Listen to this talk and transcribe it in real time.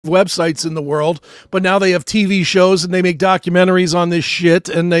websites in the world, but now they have TV shows and they make documentaries on this shit,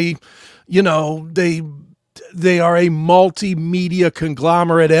 and they, you know, they are a multimedia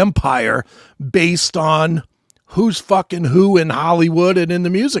conglomerate empire based on who's fucking who in Hollywood and in the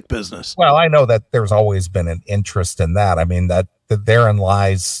music business. Well, I know that there's always been an interest in that. I mean, that therein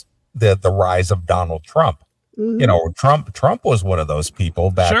lies the rise of Donald Trump. You know, Trump was one of those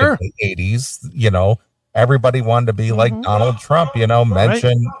people back in the 80s. You know, everybody wanted to be like Donald Trump, you know,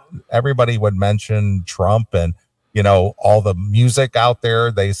 everybody would mention Trump, and, you know, all the music out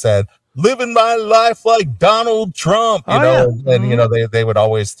there, they said, living my life like Donald Trump, you know, and, you know, they would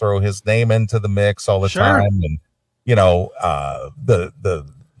always throw his name into the mix all the time. And, you know,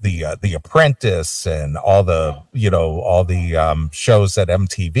 the Apprentice and all the, you know, all the shows that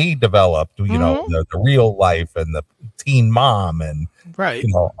MTV developed, you know, the Real Life and the Teen Mom and,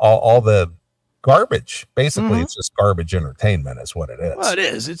 you know, all the garbage. Basically, it's just garbage entertainment is what it is. Well, it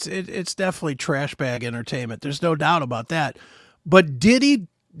is. It's definitely trash bag entertainment. There's no doubt about that. But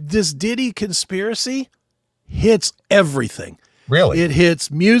this Diddy conspiracy hits everything. Really? It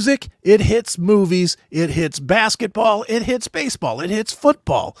hits music, it hits movies, it hits basketball, it hits baseball, it hits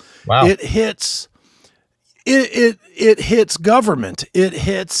football. Wow. It hits it hits government. It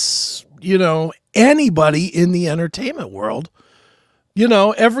hits, you know, anybody in the entertainment world. You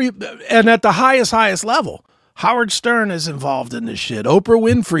know, and at the highest level. Howard Stern is involved in this shit. Oprah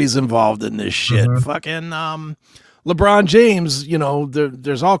Winfrey's involved in this shit. Fucking LeBron James, you know,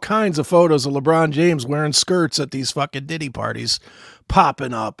 there's all kinds of photos of LeBron James wearing skirts at these fucking Diddy parties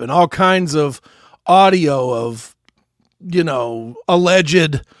popping up, and all kinds of audio of, you know,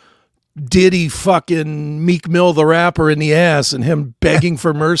 alleged Diddy fucking Meek Mill the rapper in the ass and him begging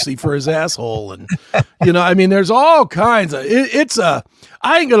for mercy for his asshole. And, you know, I mean, there's all kinds of,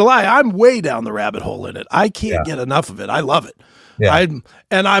 I ain't gonna lie, I'm way down the rabbit hole in it. I can't get enough of it. I love it. Yeah.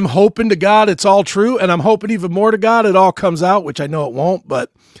 I'm hoping to God it's all true, and I'm hoping even more to God it all comes out, which I know it won't,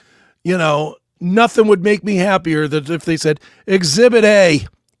 but, you know, nothing would make me happier than if they said, Exhibit A,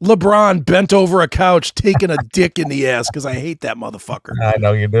 LeBron bent over a couch taking a dick in the ass, because I hate that motherfucker. I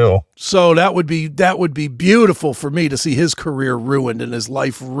know you do. So that would be beautiful for me to see his career ruined and his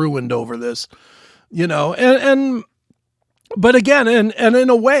life ruined over this, you know, but again, and in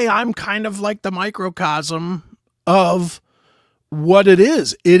a way, I'm kind of like the microcosm of what it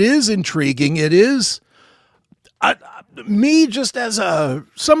is. It is intriguing. It is me just as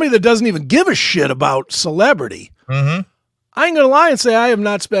somebody that doesn't even give a shit about celebrity. I ain't gonna lie and say I have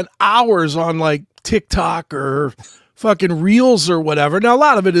not spent hours on like TikTok or fucking Reels or whatever. Now, a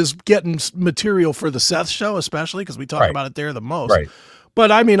lot of it is getting material for the Seth Show, especially because we talk about it there the most.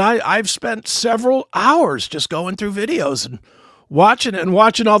 But I mean, I've spent several hours just going through videos and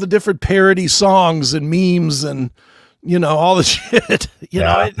watching all the different parody songs and memes and, you know, all the shit. You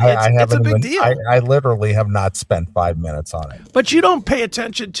know, it's a big deal. I literally have not spent 5 minutes on it. But you don't pay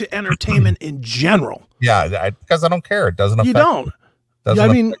attention to entertainment in general. Yeah, because I don't care. It doesn't affect You don't. me. I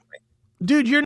mean, dude, you're